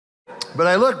But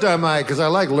I looked on because I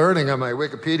like learning on my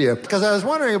Wikipedia, because I was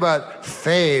wondering about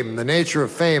fame, the nature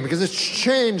of fame, because it's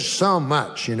changed so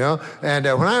much, you know? And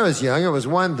when I was young, it was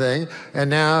one thing, and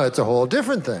now it's a whole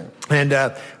different thing. And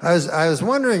I was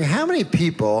wondering how many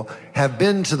people have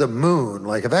been to the moon,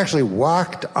 like have actually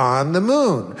walked on the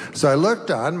moon. So I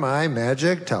looked on my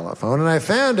magic telephone, and I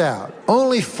found out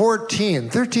only 13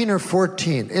 or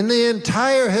 14 in the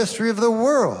entire history of the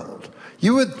world.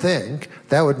 You would think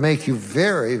that would make you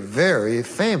very, very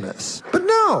famous. But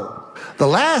no. The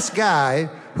last guy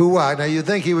who walked, now you'd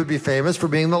think he would be famous for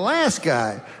being the last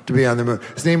guy to be on the moon.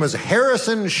 His name was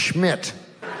Harrison Schmitt.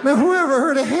 Now, who ever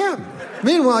heard of him?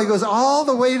 Meanwhile, he goes all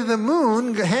the way to the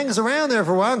moon, hangs around there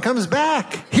for a while, and comes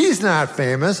back. He's not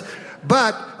famous,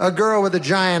 but a girl with a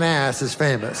giant ass is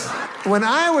famous. When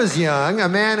I was young, a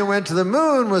man who went to the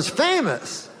moon was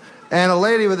famous. And a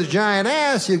lady with a giant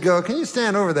ass, you'd go, can you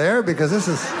stand over there? Because this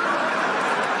is...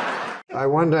 I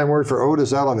one time worked for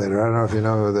Otis Elevator. I don't know if you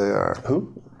know who they are.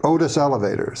 Who? Otis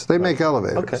Elevators. They make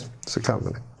elevators. Okay. It's a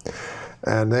company.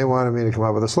 And they wanted me to come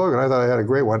up with a slogan. I thought I had a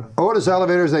great one. Otis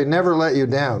Elevators, they never let you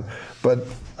down. But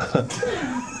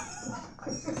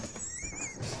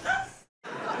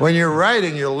when you're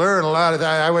writing, you learn a lot of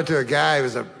that. I went to a guy who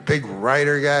was a big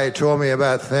writer guy. He told me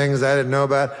about things I didn't know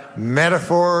about.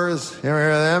 Metaphors. You ever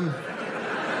hear of them?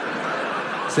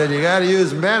 He said, you got to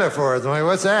use metaphors. I'm like,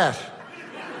 what's that?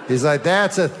 He's like,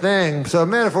 that's a thing. So a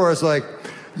metaphor is like,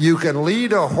 you can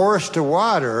lead a horse to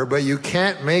water, but you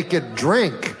can't make it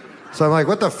drink. So I'm like,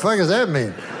 what the fuck does that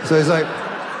mean? So he's like,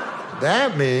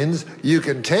 that means you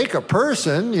can take a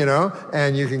person, you know,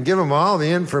 and you can give him all the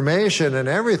information and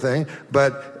everything,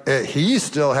 but he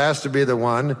still has to be the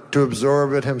one to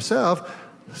absorb it himself.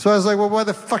 So I was like, well, why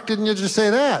the fuck didn't you just say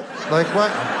that? Like,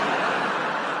 what?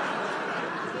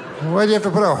 Why do you have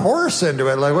to put a horse into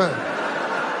it? Like, what?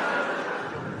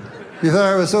 You thought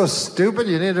I was so stupid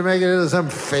you needed to make it into some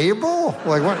fable?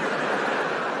 Like, what?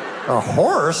 A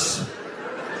horse?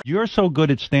 You're so good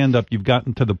at stand-up, you've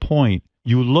gotten to the point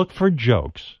you look for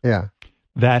jokes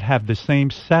that have the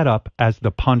same setup as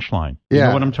the punchline. You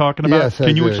know what I'm talking about? Yes,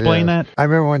 Can you explain that? I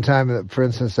remember one time, for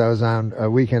instance, I was on a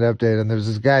Weekend Update, and there was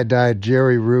this guy died,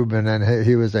 Jerry Rubin, and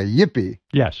he was a yippie.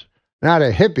 Yes. Not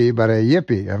a hippie, but a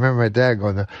yippie. I remember my dad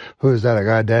going, who's that, a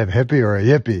goddamn hippie or a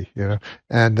yippie? You know?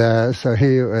 And so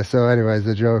anyways,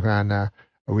 the joke on a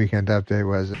Weekend Update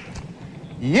was,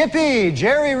 Yippee!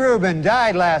 Jerry Rubin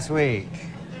died last week.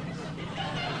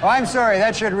 Oh, I'm sorry,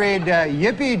 that should read,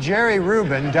 Yippee, Jerry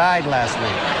Rubin died last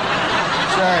week.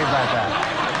 Sorry about that.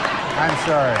 I'm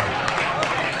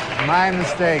sorry. My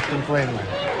mistake completely.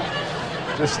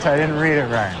 I didn't read it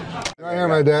right. You want to hear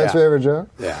my dad's favorite joke?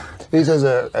 Yeah. He says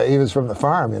he was from the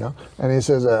farm, you know, and he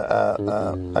says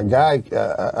a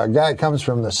guy comes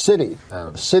from the city.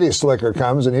 City slicker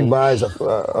comes and he buys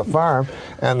a farm,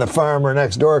 and the farmer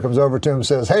next door comes over to him and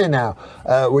says, "Hey, now,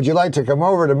 would you like to come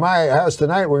over to my house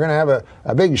tonight? We're going to have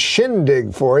a big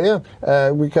shindig for you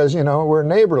because you know we're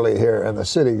neighborly here." And the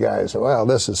city guy said, "Well,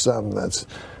 this is something that's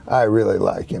I really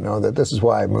like, you know, that this is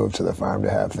why I moved to the farm,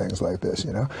 to have things like this,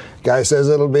 you know." Guy says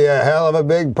it'll be a hell of a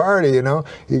big party, you know.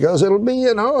 He goes, it'll be,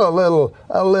 you know, a little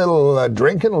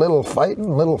drinking, a little fighting,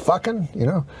 a little fucking, you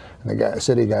know. And the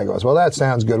city guy goes, "Well, that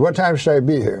sounds good. What time should I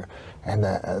be here?" And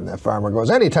the farmer goes,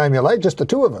 "Anytime you like, just the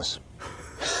two of us."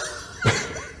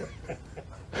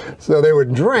 So they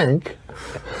would drink,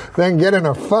 then get in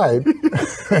a fight,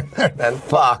 and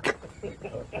fuck.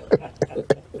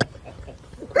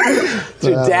 It's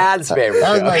your dad's favorite joke.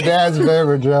 That was my dad's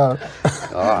favorite joke.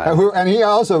 And he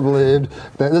also believed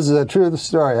that, this is a true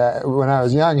story, when I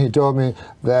was young, he told me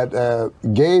that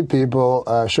gay people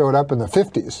showed up in the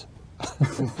 50s.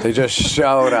 They just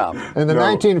showed up. In the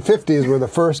 1950s were the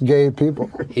first gay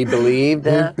people. He believed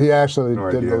that? He actually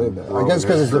did believe that. I guess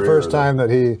because it's the first time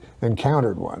that he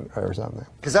encountered one or something.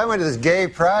 Because I went to this gay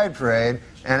pride parade,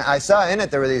 and I saw in it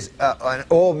there were these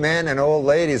old men and old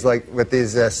ladies like with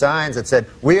these signs that said,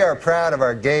 "We are proud of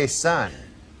our gay son,"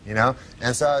 you know?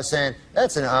 And so I was saying,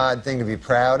 that's an odd thing to be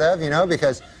proud of, you know,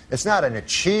 because it's not an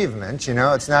achievement, you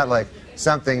know? It's not like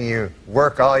something you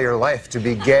work all your life to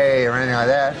be gay or anything like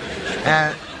that.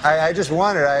 And I just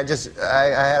wondered, I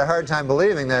had a hard time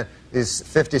believing that these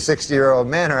 50, 60-year-old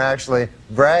men are actually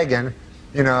bragging,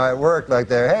 you know, at work like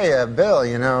they're, "Hey, Bill,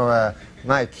 you know,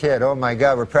 my kid, oh my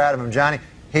God, we're proud of him, Johnny.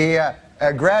 He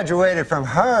graduated from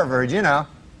Harvard, you know,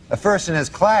 first in his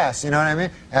class, you know what I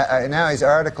mean? Now he's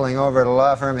articling over at a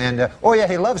law firm, and, oh yeah,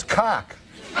 he loves cock."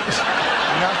 You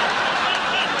know?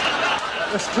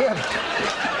 This kid.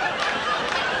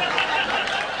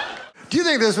 Do you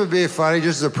think this would be funny,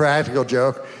 just as a practical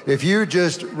joke, if you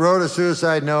just wrote a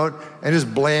suicide note and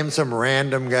just blamed some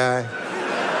random guy?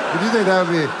 Would you think that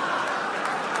would be,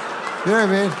 you know what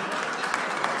I mean?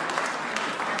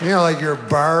 You know, like your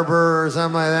barber or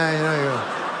something like that,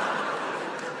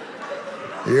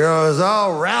 you know, it was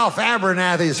all Ralph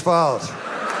Abernathy's fault.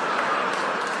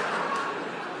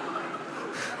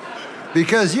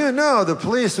 Because you know the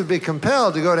police would be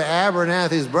compelled to go to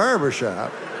Abernathy's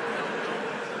barbershop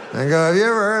and go, have you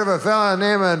ever heard of a fella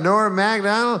named Norm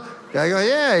Macdonald? I go,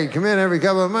 yeah, he'd come in every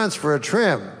couple of months for a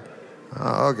trim.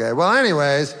 Oh, okay. Well,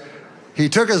 anyways, he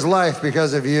took his life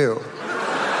because of you.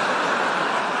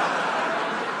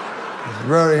 He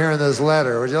wrote it here in this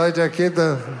letter. Would you like to keep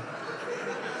the...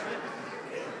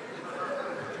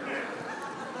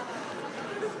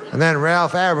 And then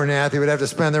Ralph Abernathy would have to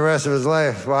spend the rest of his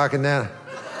life walking down.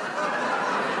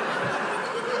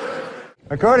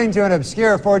 According to an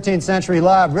obscure 14th century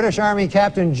law, British Army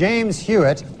Captain James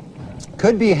Hewitt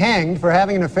could be hanged for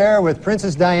having an affair with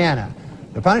Princess Diana.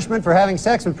 The punishment for having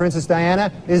sex with Princess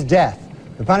Diana is death.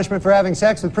 The punishment for having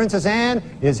sex with Princess Anne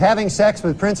is having sex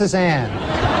with Princess Anne.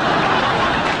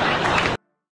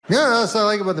 You know what else I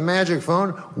like about the magic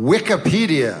phone?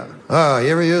 Wikipedia. Oh, you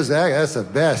ever use that? That's the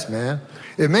best, man.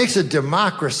 It makes a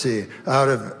democracy out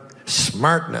of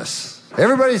smartness.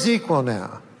 Everybody's equal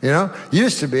now, you know?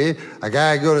 Used to be, a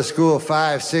guy would go to school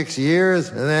 5-6 years,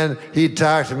 and then he'd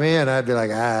talk to me, and I'd be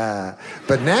like, ah.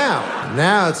 But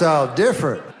now it's all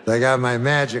different. I got my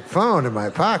magic phone in my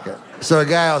pocket. So a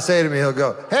guy will say to me, he'll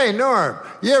go, hey, Norm,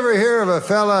 you ever hear of a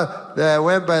fella that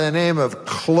went by the name of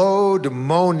Claude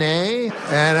Monet?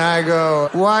 And I go,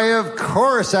 why, of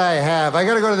course I have. I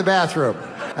got to go to the bathroom.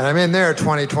 And I'm in there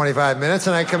 20, 25 minutes,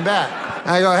 and I come back.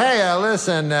 I go, hey,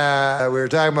 listen, we were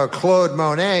talking about Claude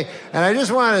Monet, and I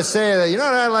just want to say that, you know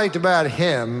what I liked about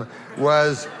him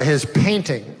was his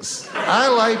paintings. I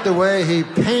liked the way he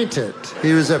painted.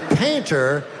 He was a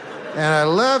painter, and I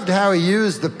loved how he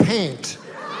used the paint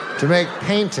to make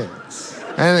paintings.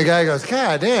 And the guy goes,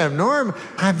 God damn, Norm,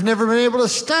 I've never been able to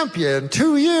stump you in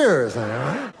 2 years.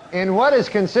 In what is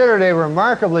considered a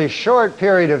remarkably short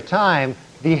period of time,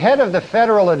 the head of the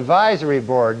Federal Advisory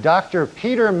Board, Dr.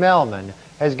 Peter Mellman,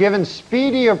 has given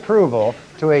speedy approval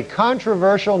to a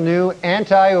controversial new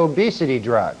anti-obesity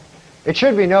drug. It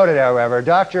should be noted, however,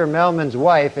 Dr. Mellman's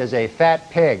wife is a fat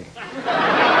pig.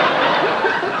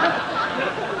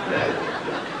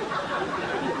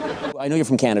 I know you're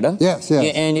from Canada. Yes,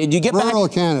 yes. And do you get rural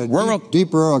back? Canada,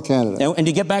 deep rural Canada. And do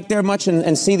you get back there much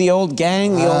and see the old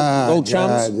gang, the old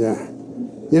chums? God, yeah.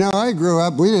 You know, I grew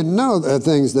up, we didn't know the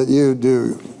things that you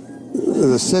do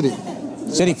in the city.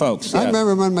 City folks, I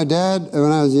remember when my dad,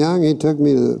 when I was young, he took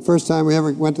me to the first time we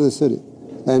ever went to the city.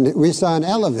 And we saw an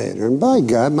elevator, and by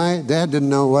God, my dad didn't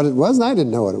know what it was, and I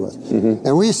didn't know what it was. Mm-hmm.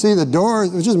 And we see the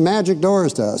doors, it was just magic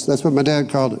doors to us. That's what my dad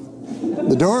called it.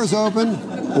 The doors opened,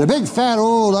 and a big, fat,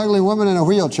 old, ugly woman in a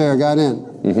wheelchair got in.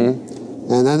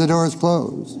 Mm-hmm. And then the doors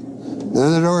closed. And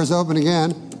then the doors open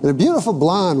again, and a beautiful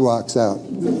blonde walks out.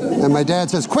 And my dad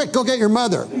says, quick, go get your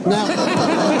mother. Now,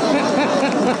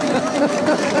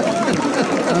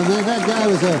 that guy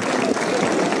was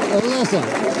listen,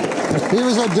 he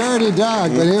was a dirty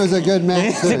dog, but he was a good man.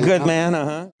 He's a good man,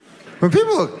 uh-huh. When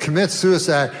people commit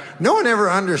suicide, no one ever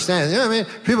understands. You know what I mean?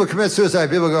 People commit suicide,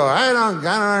 people go, I don't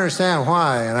understand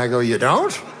why. And I go, you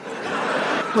don't?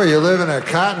 Well, you live in a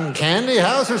cotton candy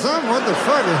house or something? What the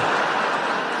fuck?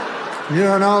 You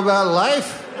don't know about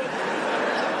life?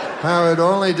 How it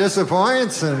only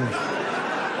disappoints and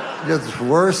gets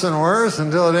worse and worse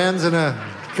until it ends in a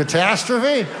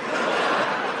catastrophe?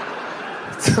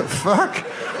 What the fuck?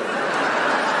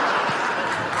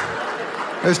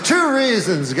 There's two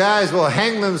reasons guys will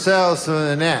hang themselves from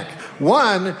the neck.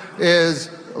 One is,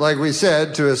 like we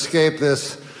said, to escape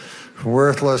this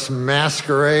worthless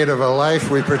masquerade of a life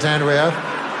we pretend we have.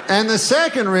 And the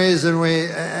second reason we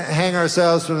hang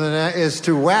ourselves from the neck is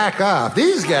to whack off.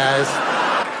 These guys,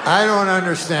 I don't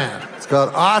understand. It's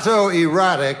called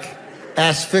autoerotic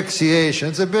asphyxiation.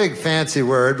 It's a big fancy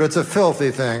word, but it's a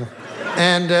filthy thing.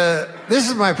 And this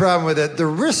is my problem with it. The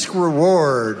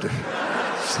risk-reward,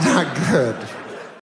 it's not good.